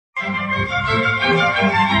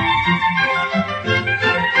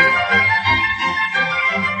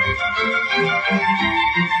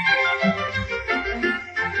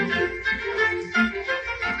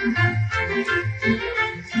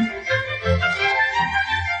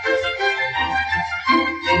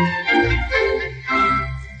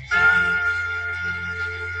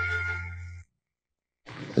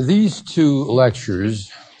These two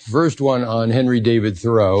lectures, first one on Henry David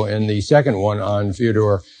Thoreau and the second one on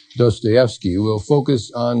Fyodor Dostoevsky, will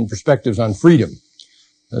focus on perspectives on freedom.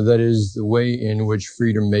 That is, the way in which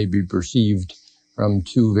freedom may be perceived from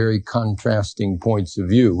two very contrasting points of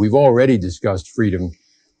view. We've already discussed freedom,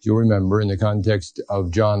 as you'll remember, in the context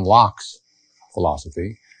of John Locke's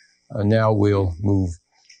philosophy. Now we'll move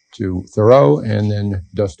to Thoreau and then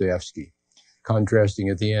Dostoevsky, contrasting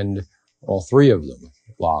at the end all three of them,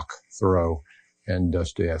 Locke, Thoreau, and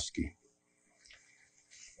Dostoevsky.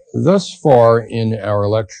 Thus far in our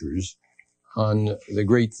lectures on the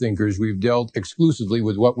great thinkers, we've dealt exclusively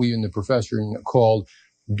with what we in the profession call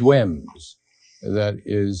dwems, that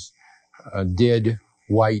is, dead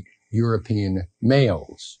white European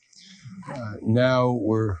males. Now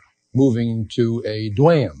we're moving to a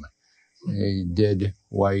dwam, a dead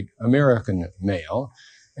white American male,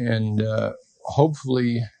 and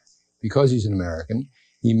hopefully, because he's an American,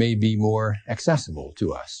 he may be more accessible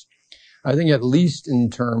to us. I think at least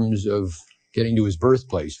in terms of getting to his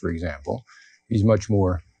birthplace, for example, he's much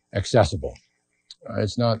more accessible.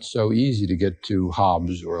 It's not so easy to get to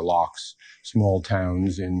Hobbes or Locke's small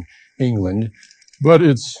towns in England, but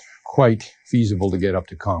it's quite feasible to get up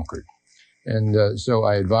to Concord. And so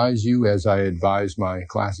I advise you, as I advise my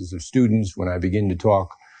classes of students when I begin to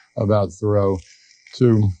talk about Thoreau,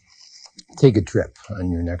 to take a trip on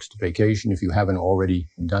your next vacation. If you haven't already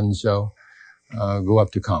done so, go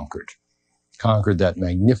up to Concord. Concord, that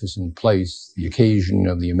magnificent place, the occasion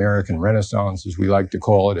of the American Renaissance, as we like to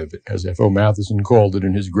call it, as F.O. Matheson called it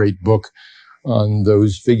in his great book on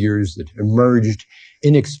those figures that emerged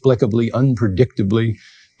inexplicably, unpredictably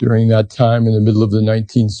during that time in the middle of the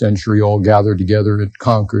 19th century, all gathered together at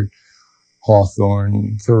Concord.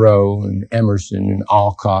 Hawthorne, Thoreau, and Emerson, and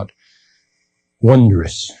Alcott.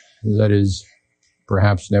 Wondrous. That is,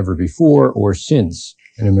 perhaps never before or since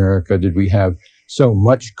in America did we have so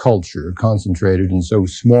much culture concentrated in so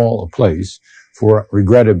small a place for,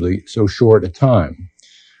 regrettably, so short a time.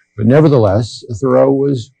 But nevertheless, Thoreau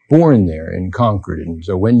was born there in Concord, and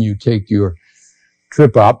so when you take your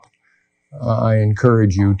trip up, I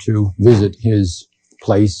encourage you to visit his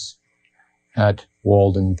place at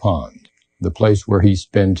Walden Pond, the place where he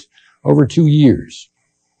spent over 2 years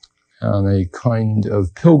on a kind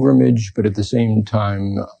of pilgrimage, but at the same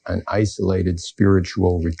time, an isolated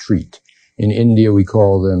spiritual retreat. In India, we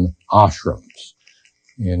call them ashrams.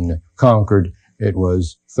 In Concord, it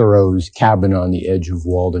was Thoreau's cabin on the edge of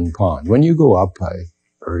Walden Pond. When you go up, I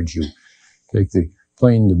urge you, take the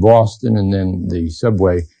plane to Boston and then the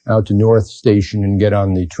subway out to North Station and get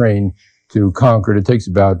on the train to Concord. It takes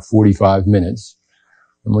about 45 minutes.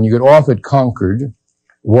 And when you get off at Concord,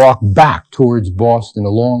 walk back towards Boston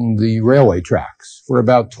along the railway tracks for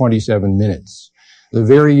about 27 minutes. The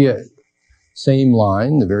very same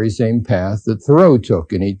line, the very same path that Thoreau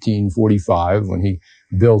took in 1845 when he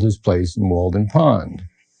built his place in Walden Pond.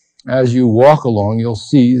 As you walk along, you'll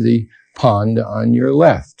see the pond on your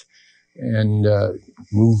left. And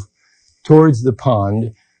move towards the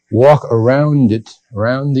pond, walk around it,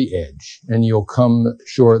 around the edge, and you'll come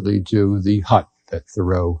shortly to the hut that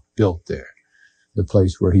Thoreau built there. The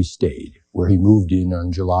place where he stayed, where he moved in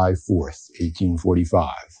on July 4th,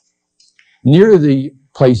 1845. Near the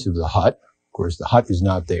place of the hut, of course the hut is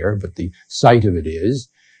not there, but the site of it is,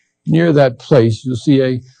 near that place you'll see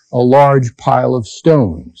a large pile of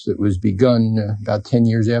stones that was begun about 10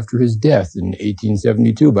 years after his death in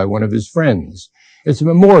 1872 by one of his friends. It's a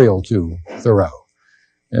memorial to Thoreau.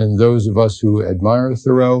 And those of us who admire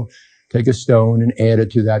Thoreau take a stone and add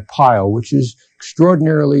it to that pile, which is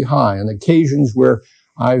extraordinarily high. On occasions where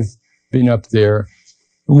I've been up there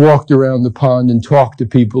and walked around the pond and talked to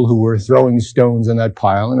people who were throwing stones on that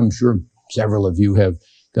pile, and I'm sure several of you have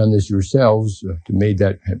done this yourselves, have made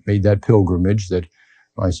that pilgrimage that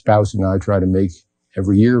my spouse and I try to make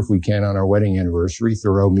every year if we can on our wedding anniversary.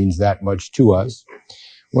 Thoreau means that much to us.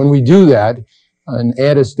 When we do that and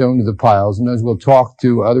add a stone to the piles, and as we'll talk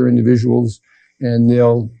to other individuals, and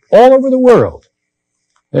they'll all over the world,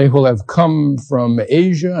 they will have come from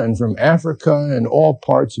Asia and from Africa and all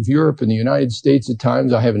parts of Europe and the United States at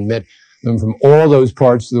times. I haven't met them from all those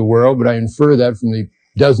parts of the world, but I infer that from the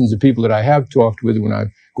dozens of people that I have talked with when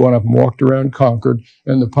I've gone up and walked around Concord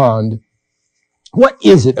and the pond. What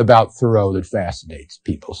is it about Thoreau that fascinates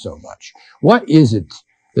people so much? What is it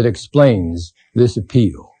that explains this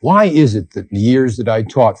appeal? Why is it that the years that I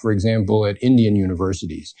taught, for example, at Indian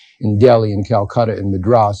universities in Delhi and Calcutta and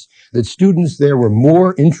Madras, that students there were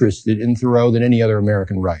more interested in Thoreau than any other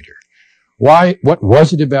American writer? Why? What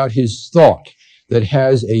was it about his thought that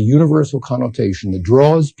has a universal connotation that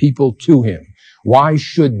draws people to him? Why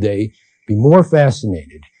should they be more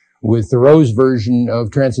fascinated with Thoreau's version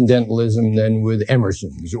of transcendentalism than with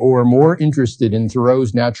Emerson's, or more interested in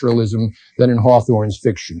Thoreau's naturalism than in Hawthorne's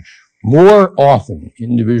fiction? More often,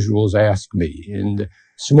 individuals ask me in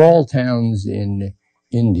small towns in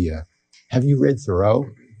India, have you read Thoreau?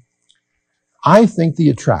 I think the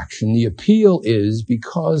attraction, the appeal is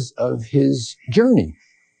because of his journey.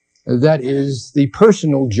 That is the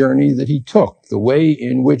personal journey that he took, the way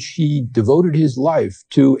in which he devoted his life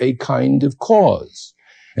to a kind of cause.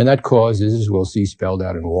 And that cause is, as we'll see spelled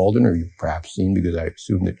out in Walden, or you've perhaps seen, because I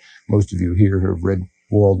assume that most of you here have read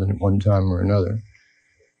Walden at one time or another.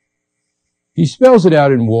 He spells it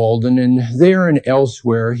out in Walden, and there and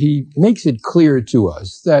elsewhere, he makes it clear to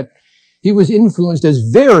us that he was influenced, as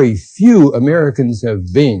very few Americans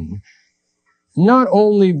have been, not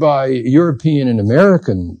only by European and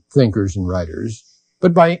American thinkers and writers,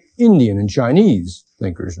 but by Indian and Chinese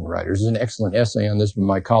thinkers and writers. There's an excellent essay on this from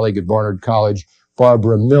my colleague at Barnard College,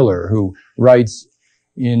 Barbara Miller, who writes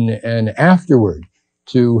in an afterword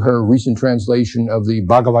to her recent translation of the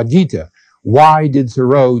Bhagavad Gita, why did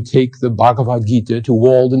Thoreau take the Bhagavad Gita to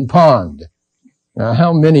Walden Pond? Now,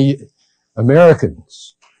 how many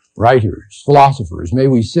Americans, writers, philosophers, may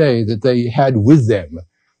we say that they had with them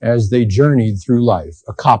as they journeyed through life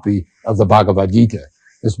a copy of the Bhagavad Gita,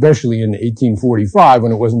 especially in 1845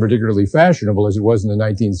 when it wasn't particularly fashionable as it was in the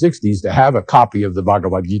 1960s to have a copy of the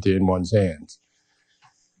Bhagavad Gita in one's hands.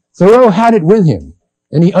 Thoreau had it with him,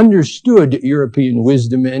 and he understood European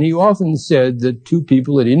wisdom, and he often said that two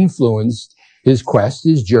people that influenced his quest,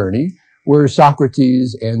 his journey, were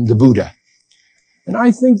Socrates and the Buddha. And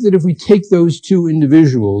I think that if we take those two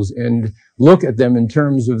individuals and look at them in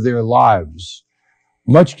terms of their lives,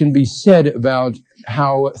 much can be said about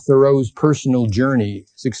how Thoreau's personal journey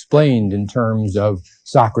is explained in terms of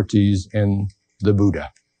Socrates and the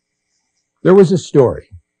Buddha. There was a story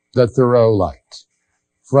that Thoreau liked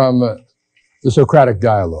from the Socratic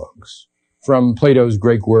dialogues, from Plato's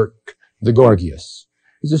great work, the Gorgias.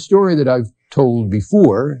 It's a story that I've told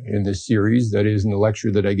before in this series, that is in the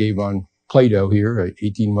lecture that I gave on Plato here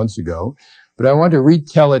 18 months ago, but I want to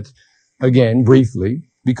retell it again briefly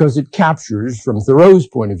because it captures, from Thoreau's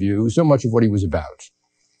point of view, so much of what he was about.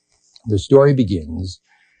 The story begins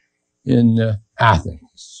in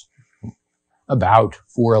Athens, about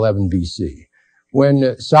 411 BC,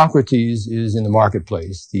 when Socrates is in the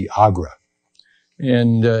marketplace, the Agora,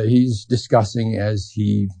 and he's discussing, as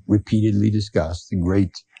he repeatedly discussed, the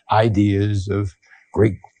great ideas of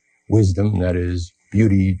great wisdom, that is,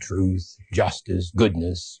 beauty, truth, justice,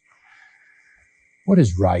 goodness. What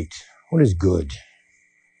is right? What is good?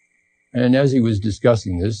 And as he was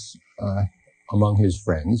discussing this among his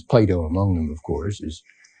friends, Plato among them, of course, his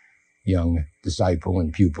young disciple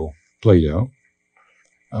and pupil, Plato,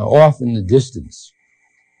 off in the distance,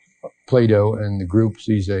 Plato and the group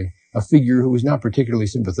sees a figure who was not particularly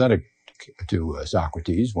sympathetic to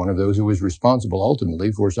Socrates, one of those who was responsible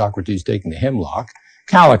ultimately for Socrates taking the hemlock,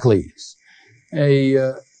 Callicles,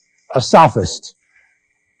 a sophist,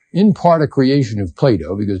 in part a creation of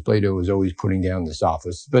Plato, because Plato was always putting down the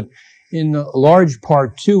sophists, but in large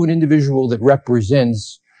part, too, an individual that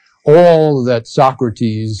represents all that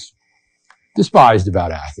Socrates despised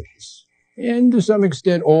about Athens, and to some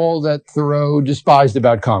extent all that Thoreau despised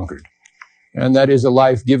about Concord. And that is a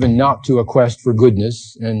life given not to a quest for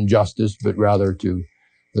goodness and justice, but rather to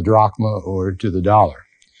the drachma or to the dollar.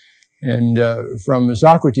 And from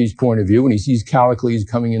Socrates' point of view, when he sees Callicles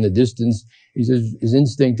coming in the distance, he says his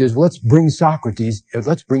instinct is, well, let's bring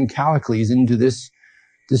Callicles into this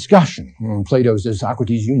discussion. And Plato says,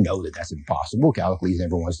 Socrates, you know that that's impossible. Callicles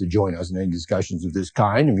never wants to join us in any discussions of this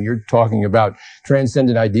kind. I mean, you're talking about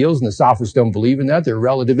transcendent ideals, and the sophists don't believe in that. They're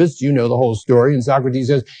relativists. You know the whole story. And Socrates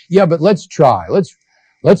says, yeah, but let's try.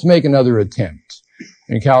 Let's make another attempt.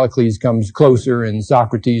 And Callicles comes closer, and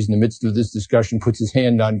Socrates, in the midst of this discussion, puts his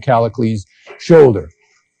hand on Callicles' shoulder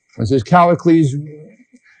and says, Callicles,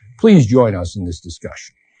 please join us in this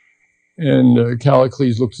discussion. And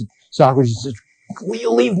Callicles looks at Socrates and says, will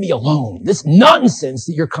you leave me alone? This nonsense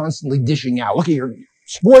that you're constantly dishing out. Look, you're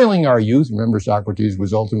spoiling our youth. Remember, Socrates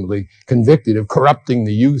was ultimately convicted of corrupting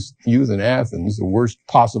the youth in Athens. The worst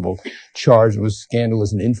possible charge, was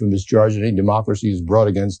scandalous and infamous charge that any democracy has brought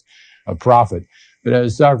against a prophet. But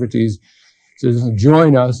as Socrates says,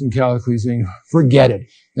 join us, and Callicles saying, forget it.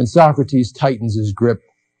 And Socrates tightens his grip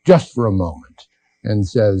just for a moment and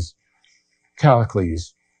says,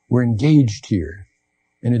 Callicles, we're engaged here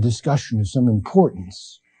in a discussion of some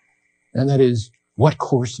importance, and that is, what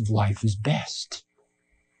course of life is best?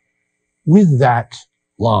 With that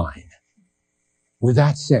line, with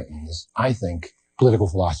that sentence, I think political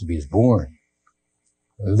philosophy is born.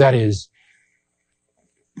 That is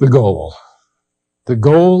the goal. The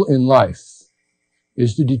goal in life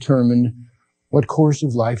is to determine what course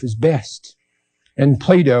of life is best. And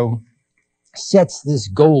Plato sets this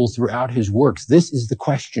goal throughout his works. This is the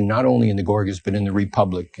question, not only in the Gorgias, but in the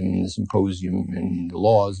Republic and the Symposium and the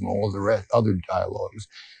Laws and all of the other dialogues.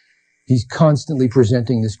 He's constantly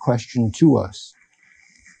presenting this question to us.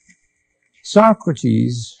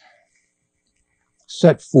 Socrates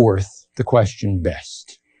set forth the question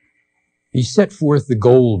best. He set forth the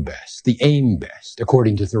goal best, the aim best,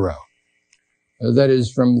 according to Thoreau. That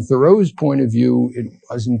is, from Thoreau's point of view, it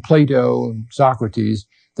was in Plato and Socrates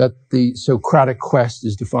that the Socratic quest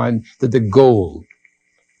is to find that the goal,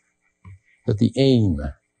 that the aim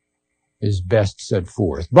is best set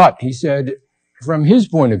forth. But, he said, from his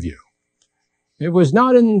point of view, it was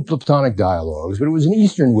not in Platonic dialogues, but it was in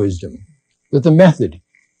Eastern wisdom that the method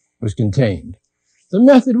was contained. The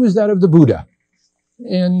method was that of the Buddha.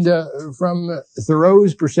 And from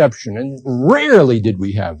Thoreau's perception, and rarely did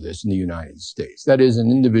we have this in the United States, that is, an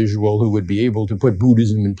individual who would be able to put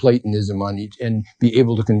Buddhism and Platonism on each and be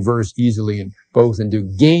able to converse easily in both and to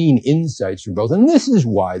gain insights from both. And this is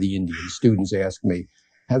why the Indian students ask me,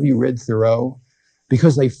 have you read Thoreau?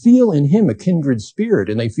 Because they feel in him a kindred spirit,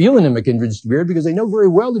 and they feel in him a kindred spirit because they know very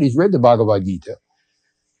well that he's read the Bhagavad Gita,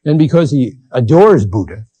 and because he adores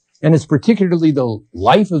Buddha, and it's particularly the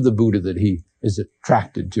life of the Buddha that he is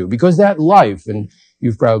attracted to, because that life, and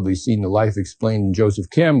you've probably seen the life explained in Joseph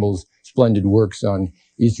Campbell's splendid works on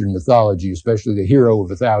Eastern mythology, especially the Hero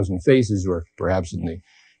of a Thousand Faces, or perhaps in the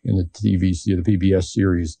the PBS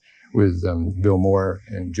series with Bill Moore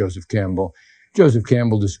and Joseph Campbell. Joseph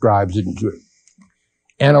Campbell describes it and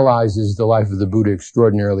analyzes the life of the Buddha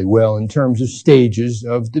extraordinarily well in terms of stages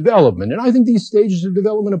of development. And I think these stages of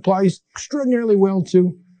development apply extraordinarily well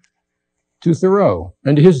to Thoreau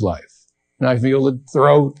and to his life. And I feel that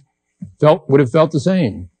Thoreau would have felt the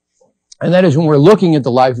same. And that is, when we're looking at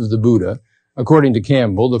the life of the Buddha, according to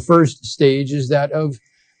Campbell, the first stage is that of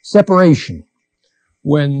separation.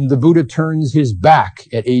 When the Buddha turns his back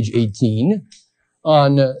at age 18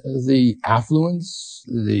 on the affluence,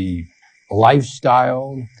 the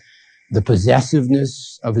lifestyle, the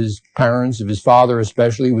possessiveness of his parents, of his father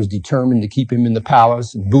especially, was determined to keep him in the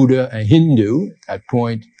palace. Buddha, a Hindu, at that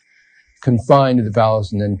point, confined to the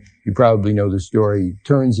palace, and then you probably know the story. He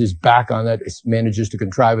turns his back on that, manages to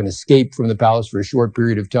contrive an escape from the palace for a short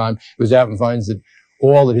period of time, goes out and finds that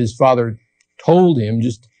all that his father told him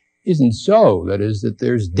just isn't so. That is, that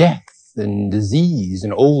there's death and disease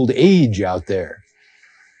and old age out there.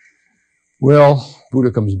 Well,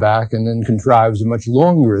 Buddha comes back and then contrives a much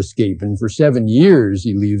longer escape, and for 7 years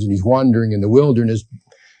he leaves and he's wandering in the wilderness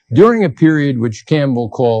during a period which Campbell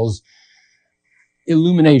calls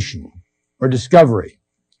illumination, or discovery,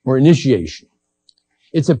 or initiation.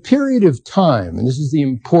 It's a period of time, and this is the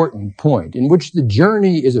important point, in which the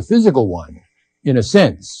journey is a physical one, in a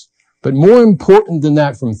sense, but more important than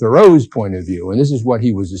that from Thoreau's point of view, and this is what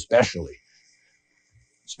he was especially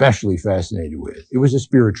fascinated with. It was a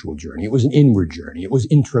spiritual journey. It was an inward journey. It was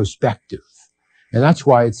introspective. And that's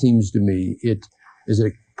why it seems to me it is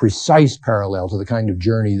a precise parallel to the kind of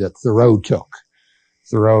journey that Thoreau took.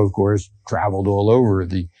 Thoreau, of course, traveled all over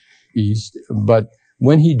the East, but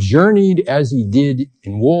when he journeyed as he did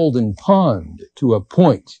in Walden Pond to a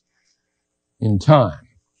point in time,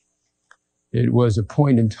 it was a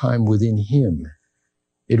point in time within him.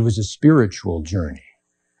 It was a spiritual journey.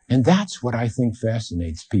 And that's what I think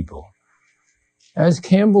fascinates people. As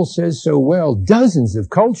Campbell says so well, dozens of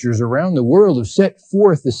cultures around the world have set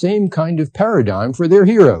forth the same kind of paradigm for their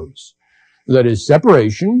heroes. That is,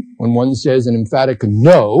 separation, when one says an emphatic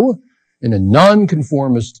no in a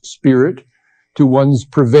nonconformist spirit to one's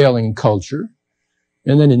prevailing culture,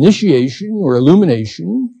 and then initiation or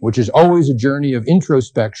illumination, which is always a journey of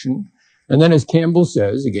introspection, and then, as Campbell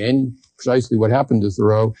says, again, precisely what happened to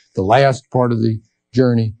Thoreau, the last part of the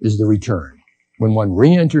journey is the return, when one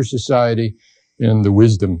re-enters society and the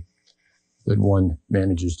wisdom that one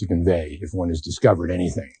manages to convey if one has discovered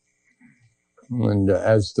anything. And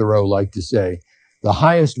as Thoreau liked to say, the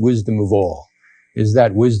highest wisdom of all is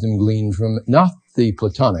that wisdom gleaned from not the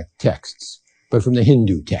Platonic texts, but from the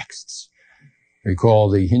Hindu texts. Recall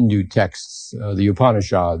the Hindu texts, the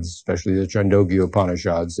Upanishads, especially the Chandogya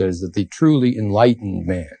Upanishad, says that the truly enlightened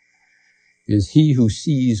man is he who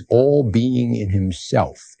sees all being in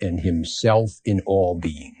himself and himself in all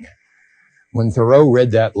being. When Thoreau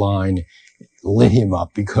read that line, it lit him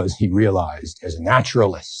up because he realized, as a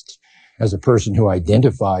naturalist, as a person who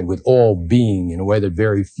identified with all being in a way that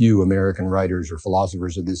very few American writers or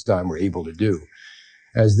philosophers at this time were able to do,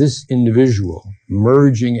 as this individual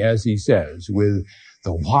merging, as he says, with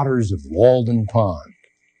the waters of Walden Pond.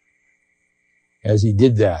 As he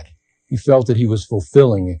did that, he felt that he was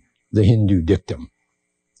fulfilling the Hindu dictum.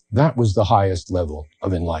 That was the highest level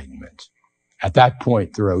of enlightenment. At that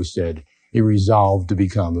point, Thoreau said, he resolved to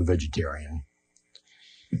become a vegetarian.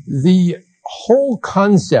 The whole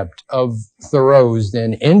concept of Thoreau's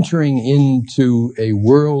then entering into a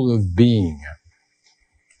world of being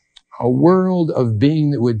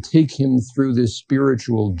that would take him through this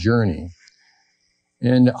spiritual journey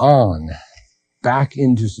and on back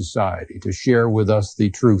into society to share with us the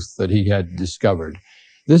truth that he had discovered.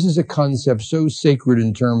 This is a concept so sacred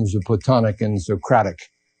in terms of Platonic and Socratic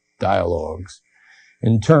dialogues,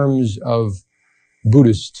 in terms of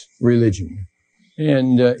Buddhist religion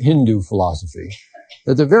and Hindu philosophy,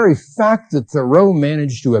 that the very fact that Thoreau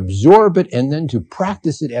managed to absorb it and then to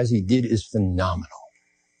practice it as he did is phenomenal.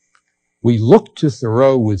 We look to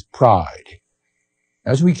Thoreau with pride,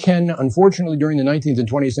 as we can, unfortunately, during the 19th and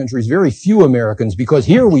 20th centuries, very few Americans, because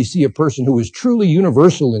here we see a person who is truly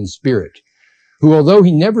universal in spirit, who, although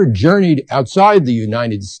he never journeyed outside the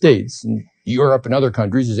United States and Europe and other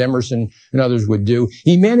countries, as Emerson and others would do,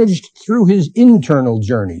 he managed through his internal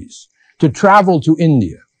journeys to travel to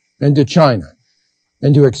India and to China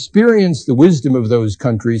and to experience the wisdom of those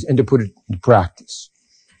countries and to put it into practice.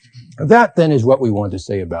 That then is what we want to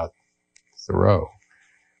say about Thoreau,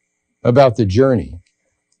 about the journey,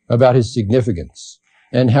 about his significance.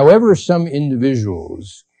 And however some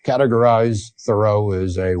individuals categorize Thoreau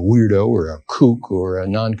as a weirdo or a kook or a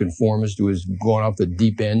nonconformist who has gone off the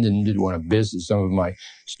deep end and didn't want to biz, as some of my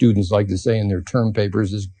students like to say in their term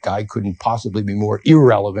papers, this guy couldn't possibly be more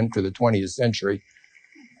irrelevant to the 20th century.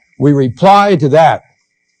 We reply to that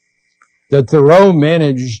Thoreau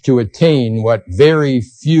managed to attain what very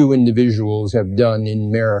few individuals have done in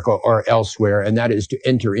America or elsewhere, and that is to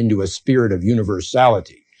enter into a spirit of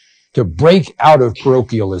universality, to break out of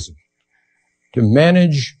parochialism, to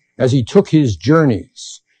manage, as he took his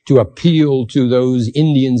journeys, to appeal to those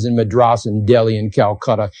Indians in Madras and Delhi and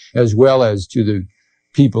Calcutta, as well as to the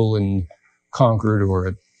people in Concord or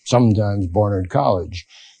at sometimes Barnard College.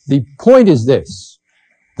 The point is this: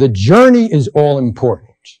 the journey is all important.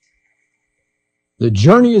 The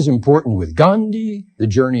journey is important with Gandhi. The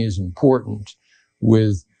journey is important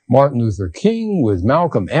with Martin Luther King, with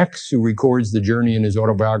Malcolm X, who records the journey in his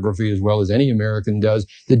autobiography as well as any American does.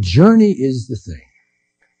 The journey is the thing.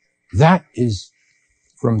 That is,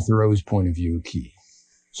 from Thoreau's point of view, key.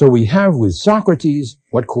 So we have with Socrates,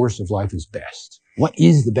 what course of life is best? What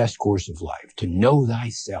is the best course of life? To know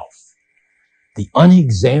thyself. The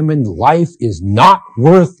unexamined life is not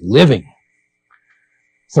worth living.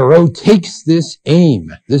 Thoreau takes this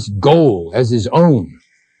aim, this goal, as his own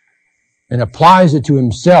and applies it to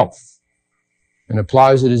himself and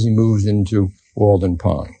applies it as he moves into Walden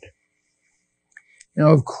Pond.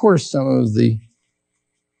 Now, of course, some of the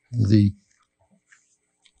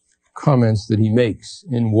comments that he makes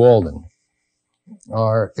in Walden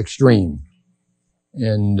are extreme.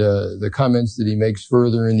 And the comments that he makes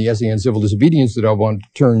further in the essay on civil disobedience that I want to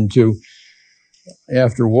turn to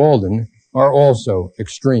after Walden are also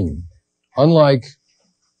extreme. Unlike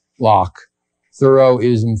Locke, Thoreau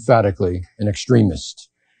is emphatically an extremist.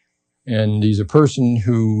 And he's a person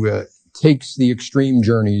who takes the extreme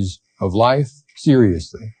journeys of life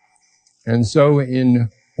seriously. And so in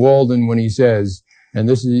Walden, when he says, and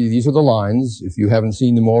these are the lines, if you haven't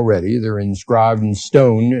seen them already, they're inscribed in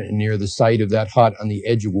stone near the site of that hut on the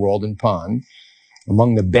edge of Walden Pond.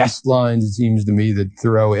 Among the best lines, it seems to me, that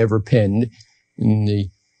Thoreau ever penned in the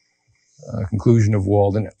conclusion of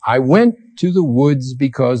Walden: I went to the woods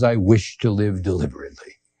because I wished to live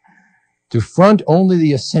deliberately, to front only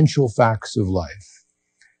the essential facts of life,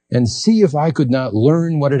 and see if I could not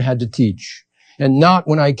learn what it had to teach, and not,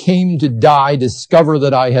 when I came to die, discover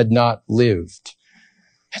that I had not lived.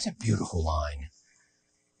 That's a beautiful line.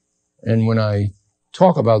 And when I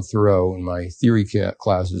talk about Thoreau in my theory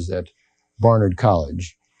classes at Barnard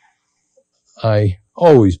College, I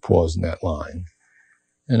always pause in that line.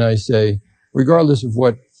 And I say, regardless of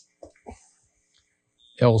what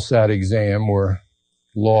LSAT exam or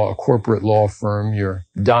corporate law firm you're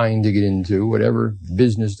dying to get into, whatever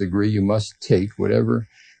business degree you must take, whatever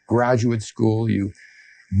graduate school you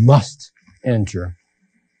must enter.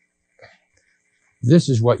 This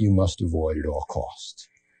is what you must avoid at all costs.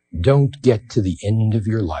 Don't get to the end of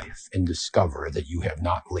your life and discover that you have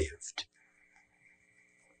not lived.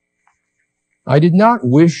 I did not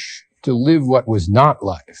wish to live what was not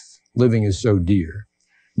life. Living is so dear.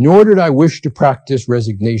 Nor did I wish to practice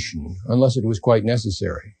resignation unless it was quite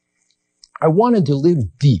necessary. I wanted to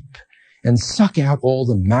live deep and suck out all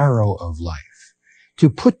the marrow of life, to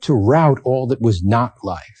put to rout all that was not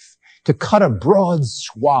life, to cut a broad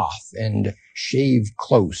swath and shave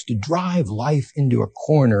close, to drive life into a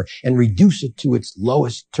corner and reduce it to its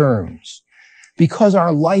lowest terms. Because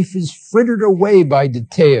our life is frittered away by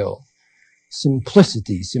detail.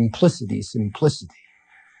 Simplicity, simplicity, simplicity.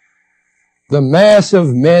 The mass of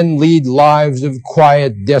men lead lives of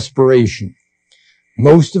quiet desperation.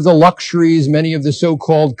 Most of the luxuries, many of the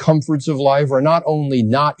so-called comforts of life are not only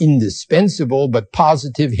not indispensable, but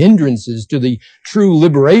positive hindrances to the true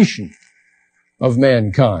liberation of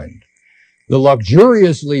mankind. The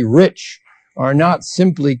luxuriously rich are not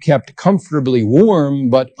simply kept comfortably warm,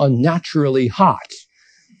 but unnaturally hot.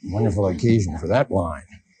 Wonderful occasion for that line.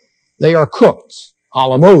 They are cooked, a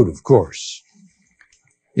la mode, of course.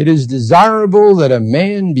 It is desirable that a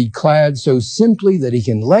man be clad so simply that he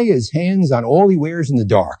can lay his hands on all he wears in the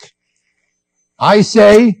dark. I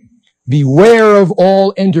say, beware of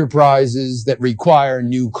all enterprises that require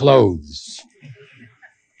new clothes,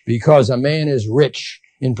 because a man is rich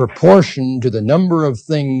in proportion to the number of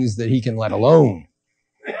things that he can let alone.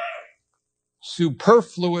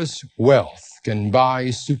 Superfluous wealth can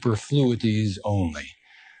buy superfluities only.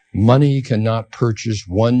 Money cannot purchase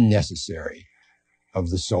one necessary of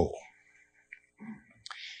the soul.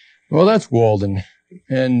 Well, that's Walden,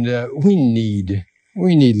 and we need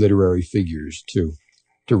literary figures to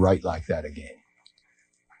write like that again.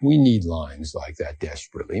 We need lines like that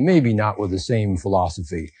desperately. Maybe not with the same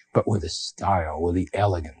philosophy, but with the style, with the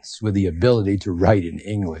elegance, with the ability to write in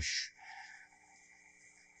English.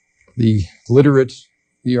 The literate,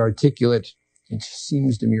 the articulate, it just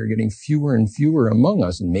seems to me are getting fewer and fewer among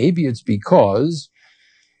us, and maybe it's because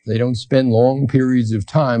they don't spend long periods of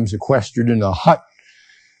time sequestered in a hut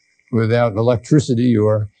without electricity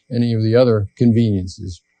or any of the other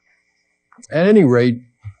conveniences. At any rate,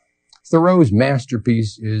 Thoreau's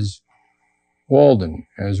masterpiece is Walden,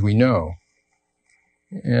 as we know.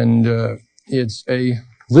 And it's a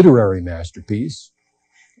literary masterpiece.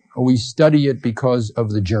 We study it because of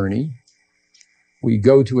the journey. We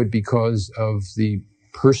go to it because of the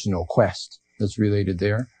personal quest that's related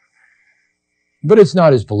there. But it's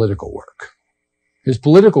not his political work. His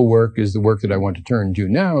political work is the work that I want to turn to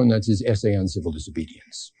now, and that's his essay on civil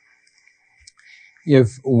disobedience.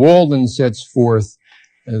 If Walden sets forth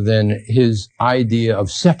then his idea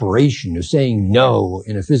of separation, of saying no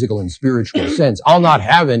in a physical and spiritual sense, I'll not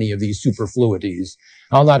have any of these superfluities.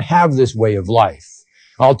 I'll not have this way of life.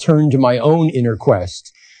 I'll turn to my own inner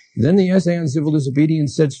quest. Then the essay on civil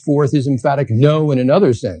disobedience sets forth his emphatic no in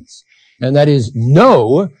another sense, and that is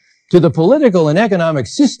no to the political and economic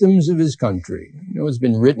systems of his country. You know, it's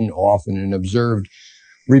been written often and observed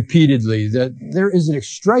repeatedly that there is a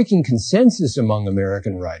striking consensus among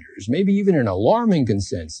American writers, maybe even an alarming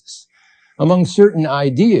consensus, among certain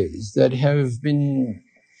ideas that have been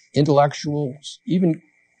intellectuals, even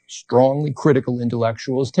strongly critical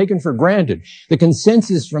intellectuals, taken for granted. The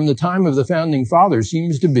consensus from the time of the founding fathers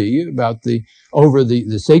seems to be about the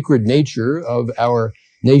sacred nature of our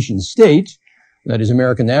nation state, that is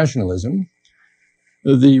American nationalism,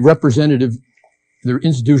 the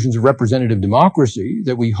institutions of representative democracy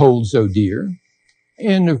that we hold so dear,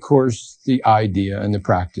 and of course the idea and the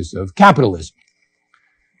practice of capitalism.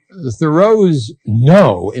 Thoreau's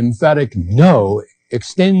no, emphatic no,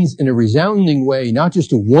 extends in a resounding way not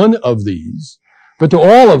just to one of these, but to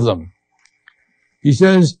all of them. He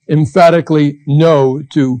says emphatically no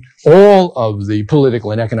to all of the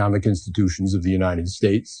political and economic institutions of the United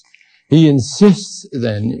States. He insists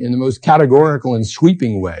then, in the most categorical and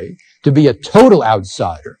sweeping way, to be a total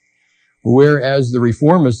outsider, whereas the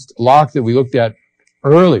reformist Locke that we looked at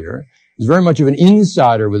earlier is very much of an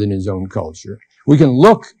insider within his own culture. We can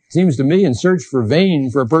look, it seems to me, and search for vain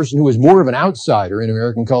for a person who is more of an outsider in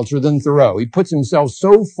American culture than Thoreau. He puts himself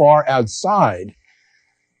so far outside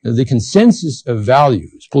the consensus of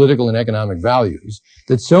values, political and economic values,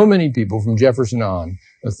 that so many people from Jefferson on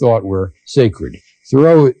thought were sacred.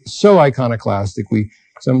 Thoreau is so iconoclastic, we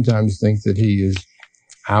sometimes think that he is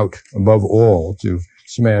out above all to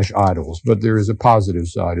smash idols, but there is a positive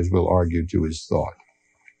side, as we'll argue, to his thought.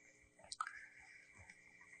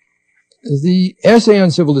 The essay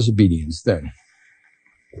on civil disobedience, then,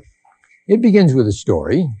 It begins with a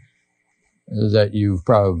story that you've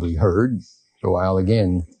probably heard, so I'll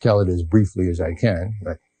again tell it as briefly as I can.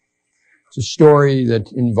 But it's a story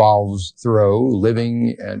that involves Thoreau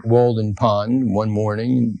living at Walden Pond one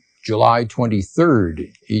morning, July 23rd,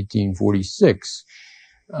 1846.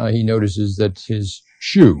 He notices that his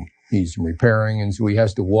shoe needs some repairing, and so he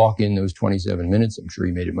has to walk in those 27 minutes. I'm sure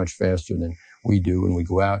he made it much faster than we do when we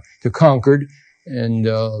go out to Concord and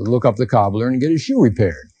look up the cobbler and get his shoe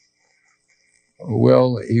repaired.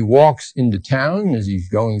 Well, he walks into town. As he's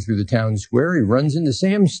going through the town square, he runs into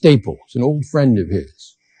Sam Staples, an old friend of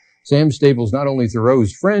his. Sam Staples, not only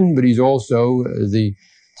Thoreau's friend, but he's also the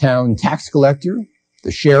town tax collector,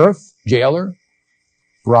 the sheriff, jailer,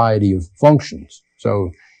 variety of functions. So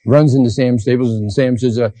he runs into Sam Staples, and Sam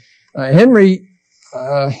says, Henry,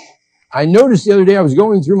 I noticed the other day I was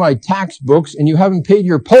going through my tax books, and you haven't paid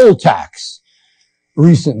your poll tax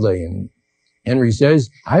recently. And Henry says,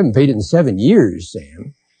 I haven't paid it in 7 years,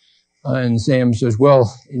 Sam. And Sam says,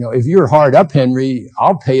 well, if you're hard up, Henry,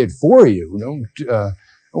 I'll pay it for you. Don't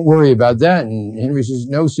worry about that. And Henry says,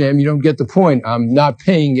 no, Sam, you don't get the point. I'm not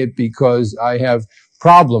paying it because I have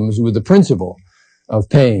problems with the principle of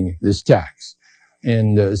paying this tax.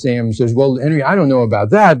 And Sam says, well, Henry, I don't know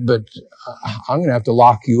about that, but I'm going to have to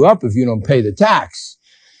lock you up if you don't pay the tax.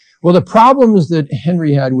 Well, the problems that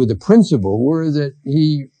Henry had with the principle were that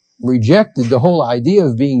he rejected the whole idea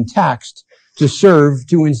of being taxed to serve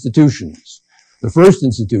two institutions. The first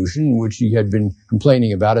institution, which he had been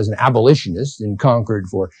complaining about as an abolitionist in Concord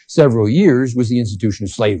for several years, was the institution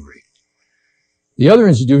of slavery. The other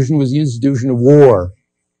institution was the institution of war.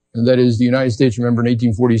 And that is, the United States, remember, in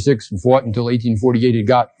 1846 fought until 1848. It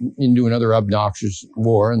got into another obnoxious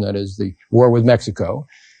war, and that is the war with Mexico.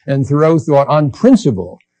 And Thoreau thought, on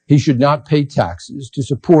principle, he should not pay taxes to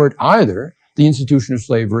support either the institution of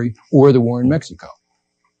slavery or the war in Mexico.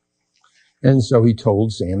 And so he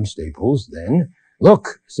told Sam Staples then,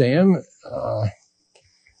 look, Sam,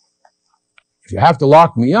 if you have to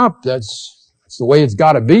lock me up, that's the way it's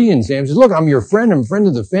got to be. And Sam says, look, I'm your friend. I'm a friend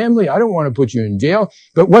of the family. I don't want to put you in jail,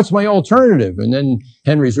 but what's my alternative? And then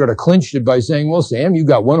Henry sort of clinched it by saying, well, Sam, you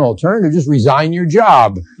got one alternative, just resign your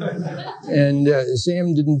job. And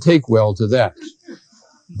Sam didn't take well to that.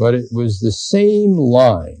 But it was the same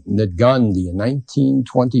line that Gandhi in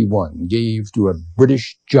 1921 gave to a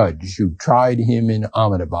British judge who tried him in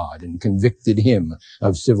Ahmedabad and convicted him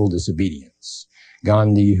of civil disobedience.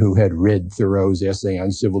 Gandhi, who had read Thoreau's essay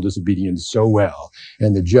on civil disobedience so well,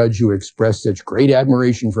 and the judge who expressed such great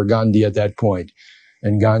admiration for Gandhi at that point.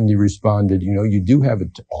 And Gandhi responded, you do have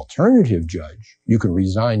an alternative, Judge. You can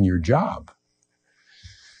resign your job.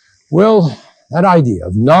 Well, that idea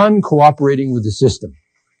of non-cooperating with the system,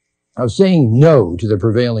 of saying no to the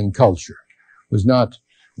prevailing culture, was not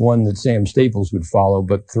one that Sam Staples would follow,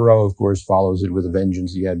 but Thoreau, of course, follows it with a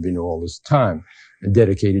vengeance. He had been all this time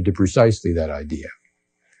dedicated to precisely that idea.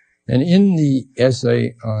 And in the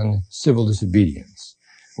essay on civil disobedience,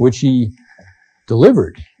 which he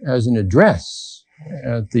delivered as an address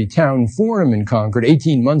at the town forum in Concord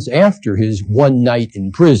 18 months after his one night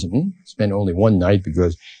in prison, spent only one night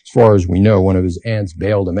because, as far as we know, one of his aunts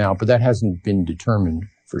bailed him out, but that hasn't been determined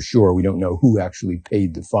for sure. We don't know who actually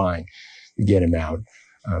paid the fine to get him out,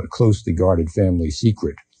 a closely guarded family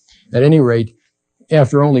secret. At any rate,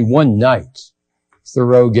 after only one night,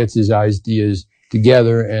 Thoreau gets his ideas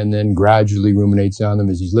together and then gradually ruminates on them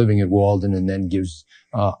as he's living at Walden, and then gives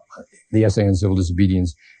the essay on civil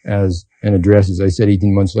disobedience as an address, as I said,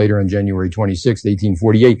 18 months later on January 26,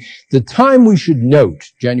 1848. The time we should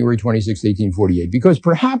note, January 26, 1848, because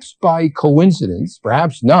perhaps by coincidence,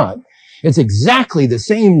 perhaps not, it's exactly the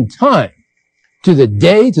same time to the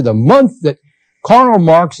day, to the month that Karl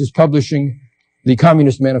Marx is publishing the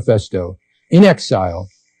Communist Manifesto in exile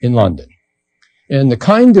in London. And the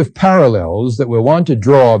kind of parallels that we'll want to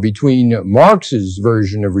draw between Marx's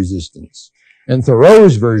version of resistance and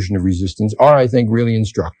Thoreau's version of resistance are, I think, really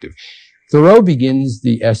instructive. Thoreau begins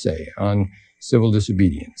the essay on civil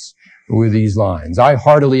disobedience with these lines: I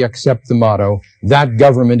heartily accept the motto, that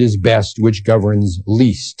government is best which governs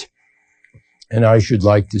least. And I should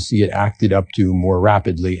like to see it acted up to more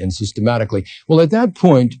rapidly and systematically. Well, at that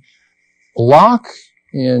point, Locke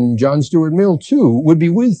and John Stuart Mill, too, would be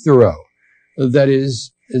with Thoreau. That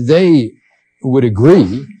is, they would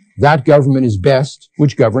agree that government is best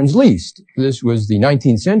which governs least. This was the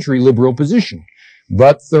 19th century liberal position.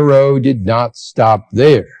 But Thoreau did not stop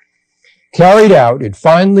there. Carried out, it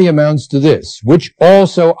finally amounts to this, which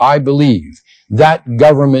also I believe, that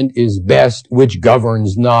government is best which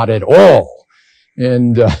governs not at all.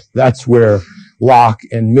 And that's where Locke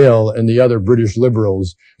and Mill and the other British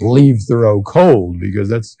liberals leave Thoreau cold, because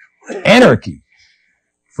that's anarchy.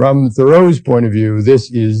 From Thoreau's point of view,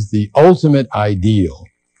 this is the ultimate ideal.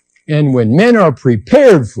 And when men are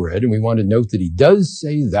prepared for it, and we want to note that he does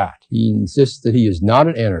say that, he insists that he is not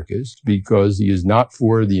an anarchist because he is not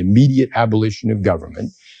for the immediate abolition of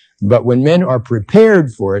government. But when men are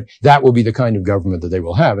prepared for it, that will be the kind of government that they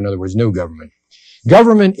will have. In other words, no government.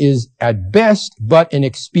 Government is at best but an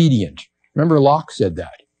expedient. Remember, Locke said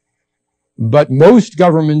that. But most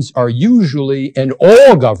governments are usually, and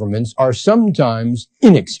all governments are sometimes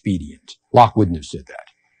inexpedient. Locke wouldn't have said that.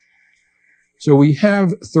 So we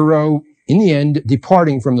have Thoreau, in the end,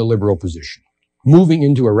 departing from the liberal position, moving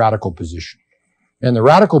into a radical position. And the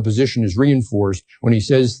radical position is reinforced when he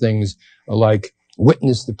says things like,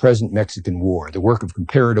 witness the present Mexican War, the work of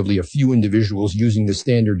comparatively a few individuals using the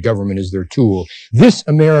standard government as their tool. This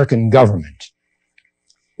American government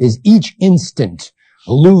is each instant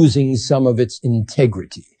losing some of its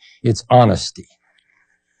integrity, its honesty.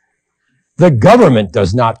 The government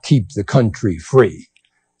does not keep the country free.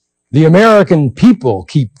 The American people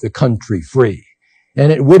keep the country free.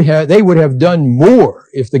 And they would have done more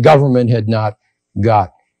if the government had not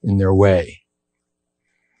got in their way.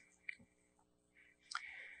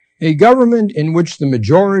 A government in which the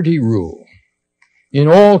majority rule, in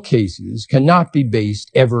all cases, cannot be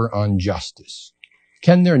based ever on justice.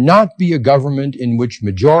 Can there not be a government in which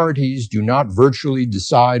majorities do not virtually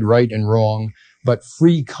decide right and wrong, but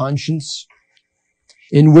free conscience?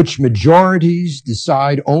 In which majorities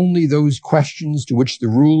decide only those questions to which the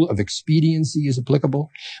rule of expediency is applicable?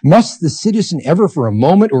 Must the citizen ever for a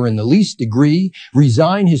moment or in the least degree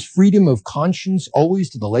resign his freedom of conscience always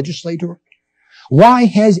to the legislator? Why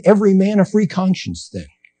has every man a free conscience then?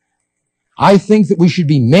 I think that we should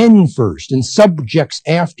be men first and subjects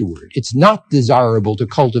afterward. It's not desirable to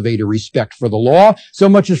cultivate a respect for the law so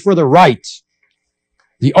much as for the right.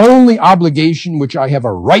 The only obligation which I have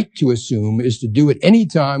a right to assume is to do at any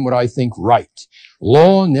time what I think right.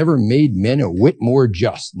 Law never made men a whit more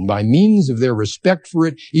just, and by means of their respect for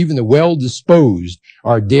it, even the well-disposed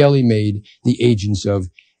are daily made the agents of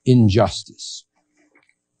injustice.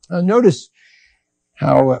 Now notice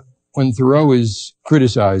how when Thoreau is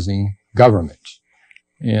criticizing government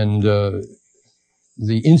and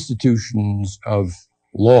the institutions of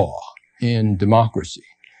law and democracy,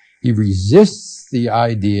 he resists the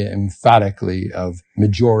idea emphatically of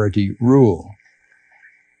majority rule.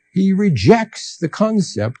 He rejects the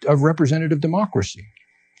concept of representative democracy.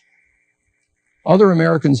 Other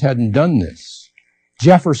Americans hadn't done this.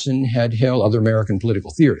 Jefferson had held, other American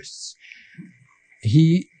political theorists,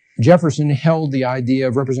 Jefferson held the idea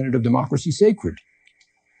of representative democracy sacred.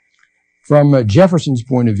 From Jefferson's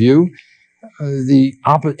point of view,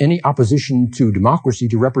 any opposition to democracy,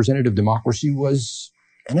 to representative democracy, was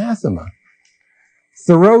anathema.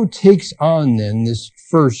 Thoreau takes on then this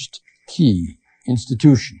first key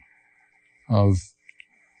institution of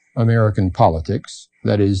American politics,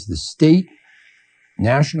 that is the state,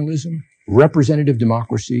 nationalism, representative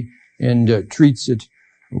democracy, and treats it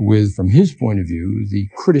with, from his point of view, the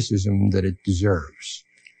criticism that it deserves.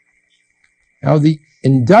 Now, the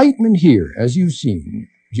indictment here, as you've seen,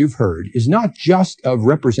 as you've heard, is not just of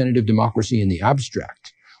representative democracy in the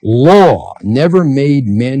abstract. Law never made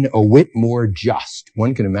men a whit more just.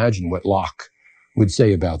 One can imagine what Locke would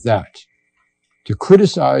say about that. To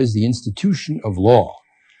criticize the institution of law,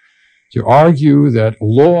 to argue that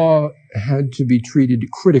law had to be treated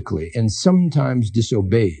critically and sometimes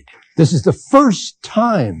disobeyed. This is the first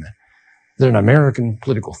time that an American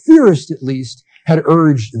political theorist, at least, had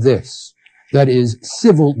urged this, that is,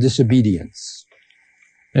 civil disobedience.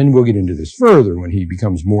 And we'll get into this further when he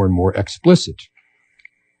becomes more and more explicit.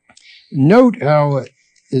 Note how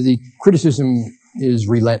the criticism is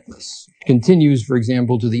relentless. It continues, for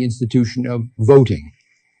example, to the institution of voting.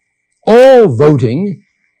 All voting,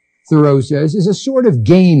 Thoreau says, is a sort of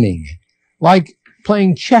gaming, like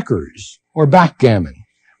playing checkers or backgammon,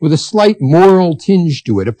 with a slight moral tinge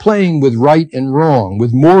to it, a playing with right and wrong,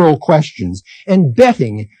 with moral questions, and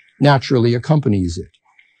betting naturally accompanies it.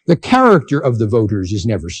 The character of the voters is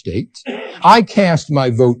never staked. I cast my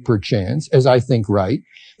vote perchance, as I think right,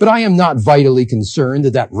 but I am not vitally concerned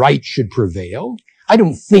that that right should prevail. I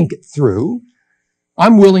don't think it through.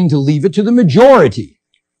 I'm willing to leave it to the majority.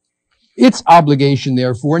 Its obligation,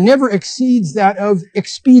 therefore, never exceeds that of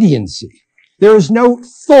expediency. There is no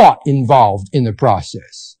thought involved in the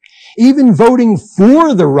process. Even voting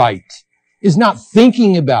for the right is not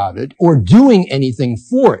thinking about it or doing anything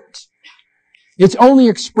for it. It's only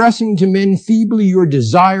expressing to men feebly your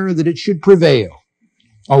desire that it should prevail.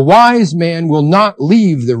 A wise man will not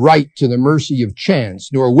leave the right to the mercy of chance,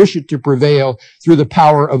 nor wish it to prevail through the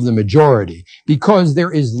power of the majority, because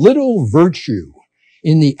there is little virtue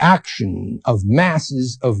in the action of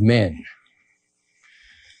masses of men.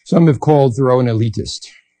 Some have called Thoreau an elitist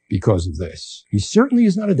because of this. He certainly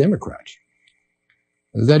is not a Democrat.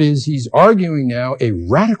 That is, he's arguing now a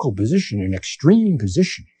radical position, an extreme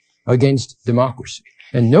position against democracy.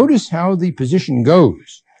 And notice how the position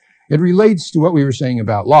goes. It relates to what we were saying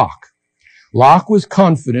about Locke. Locke was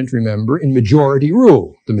confident, remember, in majority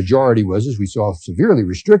rule. The majority was, as we saw, severely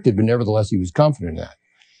restricted, but nevertheless he was confident in that.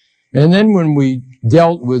 And then when we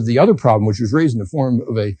dealt with the other problem, which was raised in the form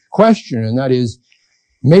of a question, and that is,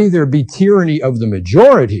 may there be tyranny of the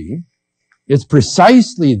majority, it's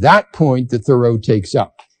precisely that point that Thoreau takes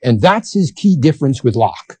up. And that's his key difference with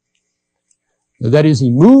Locke. That is, he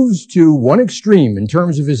moves to one extreme in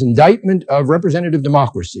terms of his indictment of representative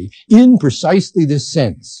democracy in precisely this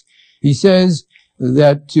sense. He says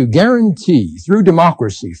that to guarantee through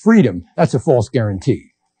democracy freedom, that's a false guarantee,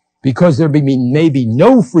 because there may be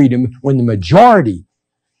no freedom when the majority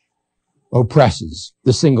oppresses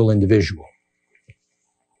the single individual.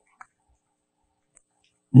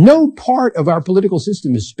 No part of our political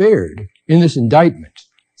system is spared in this indictment.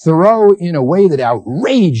 Thoreau, in a way that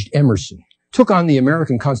outraged Emerson, took on the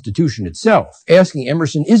American Constitution itself, asking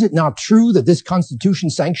Emerson, is it not true that this Constitution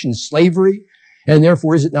sanctions slavery? And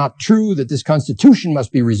therefore, is it not true that this Constitution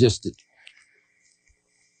must be resisted?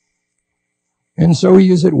 And so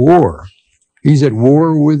he is at war. He's at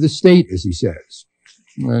war with the state, as he says.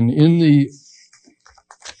 And in the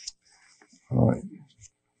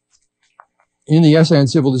essay on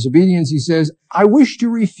civil disobedience, he says, I wish to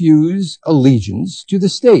refuse allegiance to the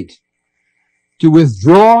state, to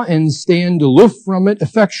withdraw and stand aloof from it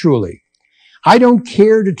effectually. I don't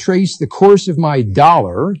care to trace the course of my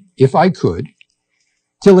dollar, if I could,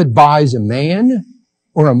 till it buys a man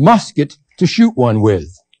or a musket to shoot one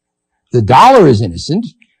with. The dollar is innocent,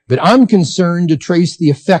 but I'm concerned to trace the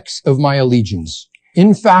effects of my allegiance.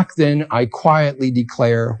 In fact, then, I quietly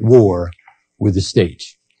declare war with the state.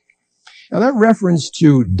 Now, that reference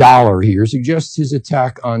to dollar here suggests his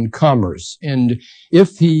attack on commerce. And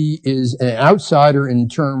if he is an outsider in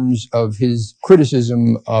terms of his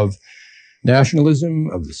criticism of nationalism,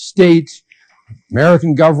 of the state,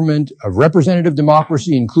 American government, of representative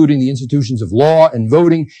democracy, including the institutions of law and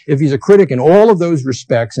voting, if he's a critic in all of those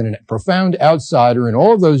respects and a profound outsider in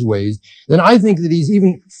all of those ways, then I think that he's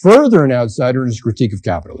even further an outsider in his critique of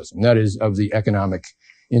capitalism. That is, of the economic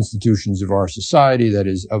institutions of our society, that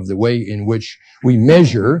is, of the way in which we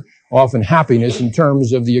measure often happiness in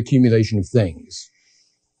terms of the accumulation of things.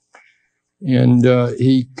 And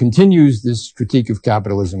he continues this critique of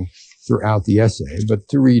capitalism throughout the essay, but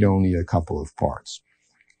to read only a couple of parts.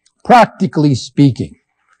 Practically speaking,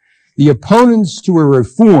 the opponents to a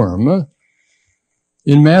reform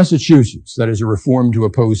in Massachusetts, that is a reform to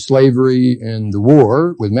oppose slavery and the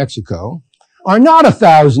war with Mexico, are not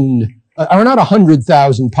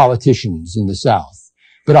 100,000 politicians in the South,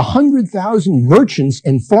 but 100,000 merchants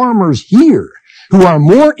and farmers here who are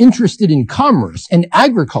more interested in commerce and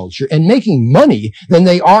agriculture and making money than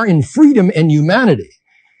they are in freedom and humanity.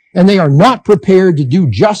 And they are not prepared to do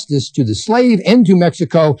justice to the slave and to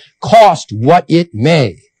Mexico, cost what it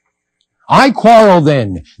may. I quarrel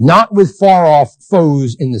then, not with far-off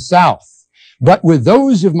foes in the South, but with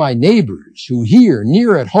those of my neighbors who here,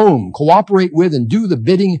 near at home, cooperate with and do the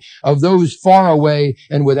bidding of those far away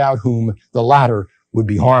and without whom the latter would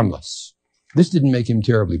be harmless. This didn't make him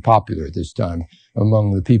terribly popular at this time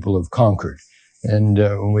among the people of Concord. And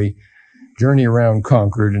when we journey around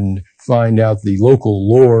Concord and find out the local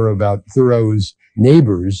lore about Thoreau's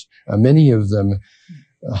neighbors, many of them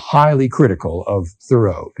highly critical of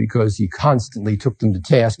Thoreau because he constantly took them to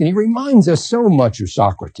task. And he reminds us so much of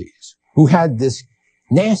Socrates, who had this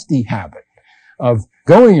nasty habit of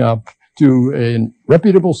going up to a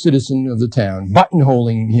reputable citizen of the town,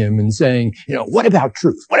 buttonholing him and saying, what about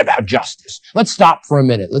truth? What about justice? Let's stop for a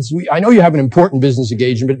minute. I know you have an important business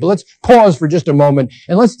engagement, but let's pause for just a moment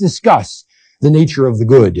and let's discuss the nature of the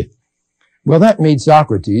good. Well, that made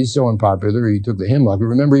Socrates so unpopular, he took the hemlock. But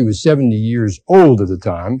remember, he was 70 years old at the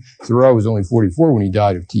time. Thoreau was only 44 when he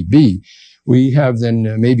died of TB. We have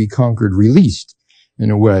then maybe Concord released,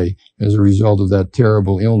 in a way, as a result of that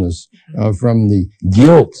terrible illness, from the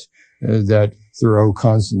guilt that Thoreau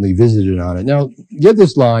constantly visited on it. Now, get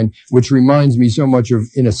this line, which reminds me so much of,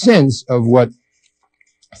 in a sense, of what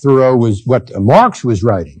Marx was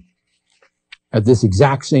writing at this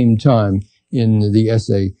exact same time in the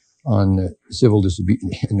essay on civil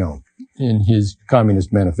disobedience, in his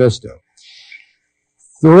Communist Manifesto.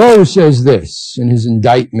 Thoreau says this in his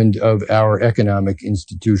indictment of our economic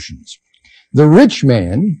institutions. The rich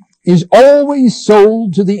man is always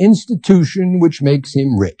sold to the institution which makes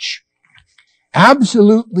him rich.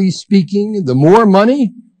 Absolutely speaking, the more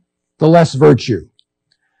money, the less virtue.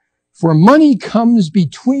 For money comes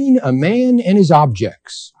between a man and his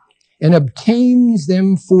objects and obtains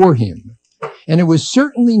them for him. And it was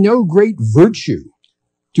certainly no great virtue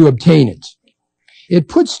to obtain it. It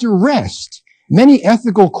puts to rest many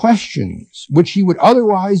ethical questions which he would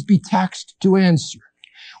otherwise be taxed to answer,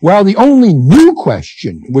 while the only new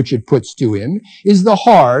question which it puts to him is the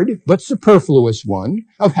hard but superfluous one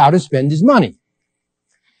of how to spend his money.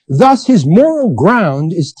 Thus his moral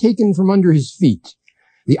ground is taken from under his feet.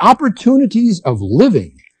 The opportunities of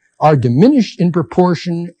living are diminished in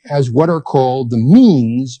proportion as what are called the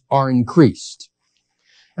means are increased.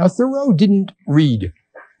 Now, Thoreau didn't read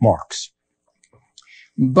Marx,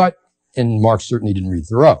 and Marx certainly didn't read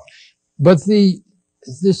Thoreau, but the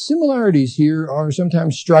similarities here are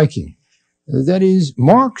sometimes striking. That is,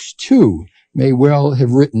 Marx, too, may well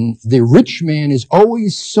have written, the rich man is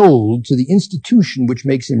always sold to the institution which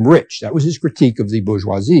makes him rich. That was his critique of the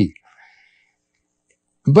bourgeoisie.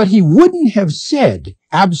 But he wouldn't have said,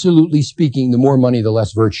 absolutely speaking, the more money, the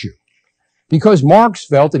less virtue. Because Marx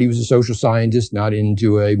felt that he was a social scientist, not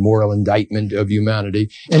into a moral indictment of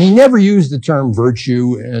humanity, and he never used the term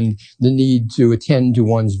virtue and the need to attend to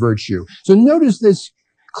one's virtue. So notice this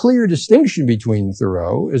clear distinction between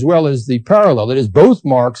Thoreau as well as the parallel, that is both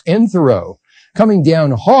Marx and Thoreau coming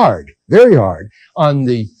down hard, very hard, on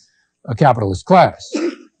the capitalist class.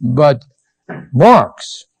 But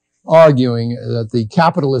Marx arguing that the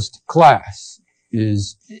capitalist class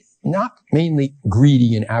is not mainly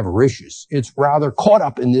greedy and avaricious. It's rather caught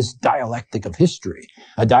up in this dialectic of history,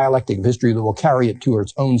 a dialectic of history that will carry it to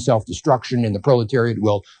its own self-destruction and the proletariat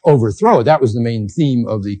will overthrow it. That was the main theme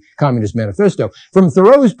of the Communist Manifesto. From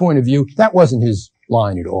Thoreau's point of view, that wasn't his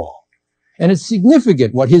line at all. And it's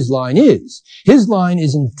significant what his line is. His line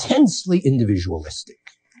is intensely individualistic.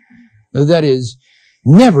 That is,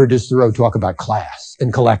 never does Thoreau talk about class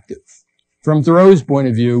and collective. From Thoreau's point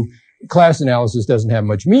of view, class analysis doesn't have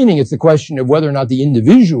much meaning. It's the question of whether or not the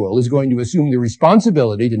individual is going to assume the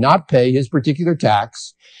responsibility to not pay his particular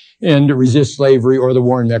tax and to resist slavery or the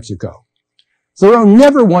war in Mexico. Thoreau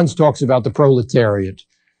never once talks about the proletariat,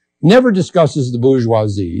 never discusses the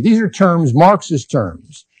bourgeoisie. These are terms, Marxist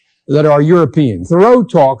terms, that are European. Thoreau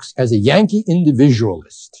talks as a Yankee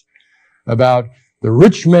individualist about the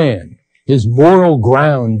rich man, his moral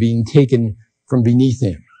ground being taken from beneath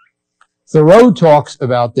him. Thoreau talks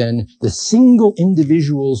about then the single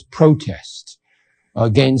individual's protest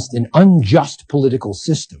against an unjust political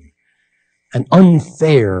system, an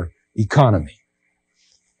unfair economy.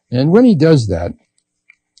 And when he does that,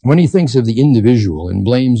 when he thinks of the individual and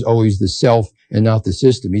blames always the self and not the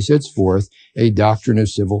system, he sets forth a doctrine of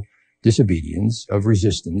civil disobedience, of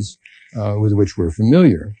resistance, with which we're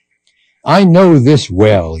familiar. I know this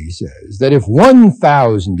well, he says, that if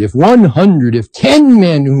 1,000, if 100, if 10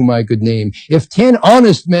 men whom I could name, if 10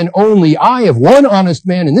 honest men only, I, if one honest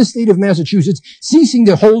man in this state of Massachusetts, ceasing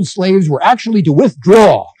to hold slaves, were actually to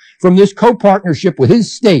withdraw from this co-partnership with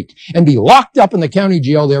his state and be locked up in the county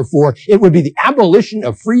jail, therefore, it would be the abolition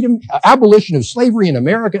of freedom, abolition of slavery in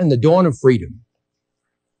America and the dawn of freedom.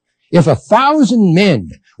 If 1,000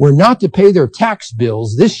 men were not to pay their tax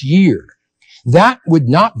bills this year, that would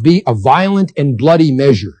not be a violent and bloody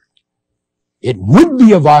measure. It would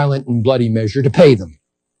be a violent and bloody measure to pay them.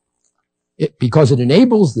 Because it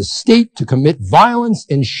enables the state to commit violence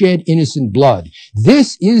and shed innocent blood.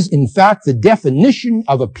 This is, in fact, the definition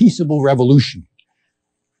of a peaceable revolution.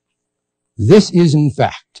 This is, in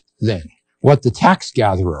fact, then, what the tax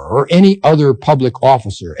gatherer or any other public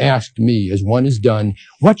officer asked me as one has done,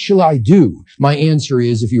 what shall I do? My answer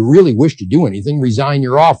is, if you really wish to do anything, resign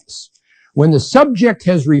your office. When the subject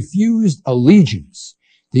has refused allegiance,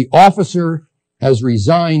 the officer has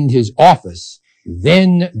resigned his office,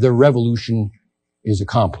 then the revolution is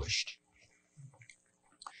accomplished.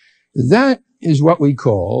 That is what we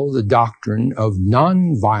call the doctrine of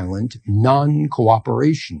nonviolent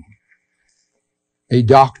non-cooperation, a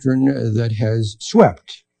doctrine that has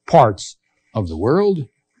swept parts of the world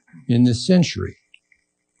in this century.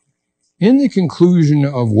 In the conclusion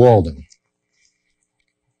of Walden,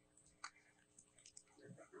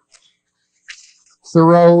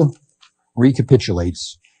 Thoreau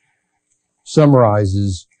recapitulates,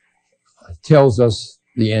 summarizes, tells us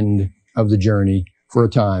the end of the journey for a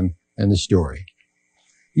time and the story.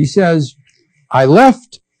 He says, I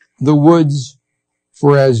left the woods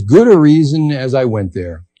for as good a reason as I went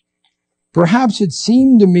there. Perhaps it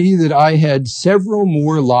seemed to me that I had several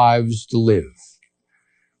more lives to live.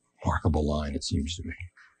 Remarkable line, it seems to me.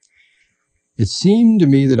 It seemed to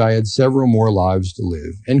me that I had several more lives to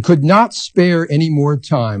live and could not spare any more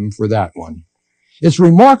time for that one. It's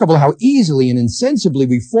remarkable how easily and insensibly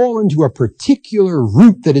we fall into a particular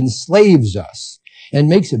route that enslaves us and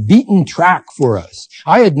makes a beaten track for us.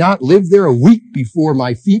 I had not lived there a week before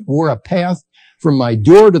my feet wore a path from my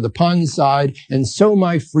door to the pond side, and so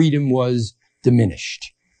my freedom was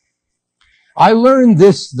diminished. I learned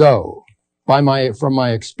this, though, from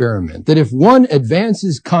my experiment, that if one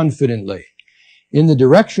advances confidently in the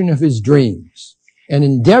direction of his dreams and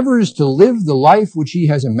endeavors to live the life which he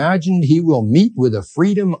has imagined, he will meet with a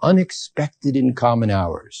freedom unexpected in common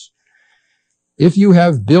hours. If you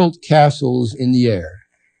have built castles in the air,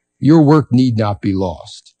 your work need not be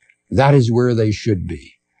lost. That is where they should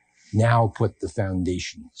be. Now put the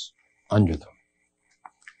foundations under them.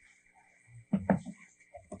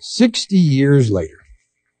 60 years later,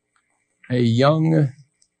 a young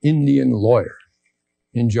Indian lawyer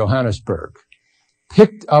in Johannesburg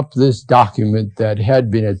picked up this document that had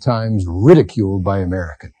been at times ridiculed by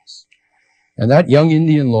Americans. And that young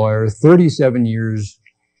Indian lawyer, 37 years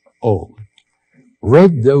old,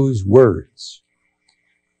 read those words.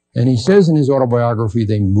 And he says in his autobiography,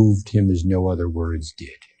 they moved him as no other words did.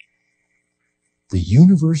 The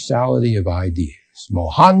universality of ideas.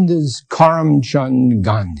 Mohandas Karamchand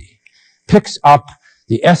Gandhi picks up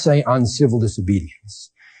the essay on civil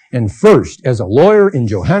disobedience. And first, as a lawyer in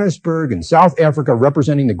Johannesburg in South Africa,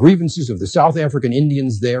 representing the grievances of the South African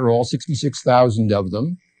Indians there, all 66,000 of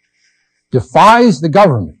them, defies the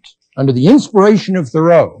government under the inspiration of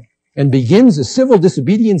Thoreau and begins a civil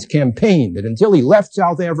disobedience campaign that until he left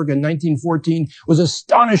South Africa in 1914 was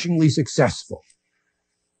astonishingly successful,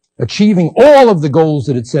 achieving all of the goals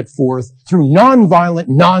that it set forth through nonviolent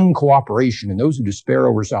non-cooperation. And those who despair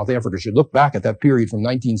over South Africa should look back at that period from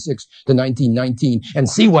 1906 to 1919 and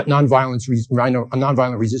see what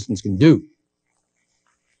nonviolent resistance can do.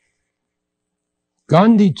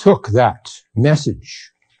 Gandhi took that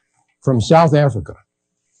message from South Africa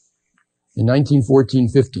in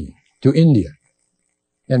 1914-15 to India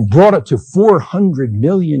and brought it to 400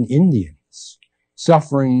 million Indians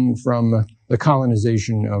suffering from the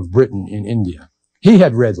colonization of Britain in India. He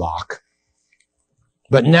had read Locke.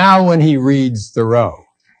 But now when he reads Thoreau,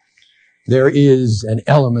 there is an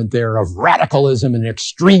element there of radicalism and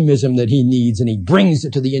extremism that he needs, and he brings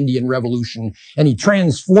it to the Indian Revolution, and he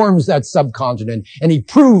transforms that subcontinent, and he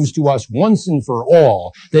proves to us once and for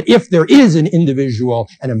all that if there is an individual,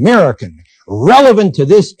 an American, relevant to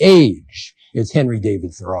this age, it's Henry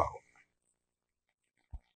David Thoreau.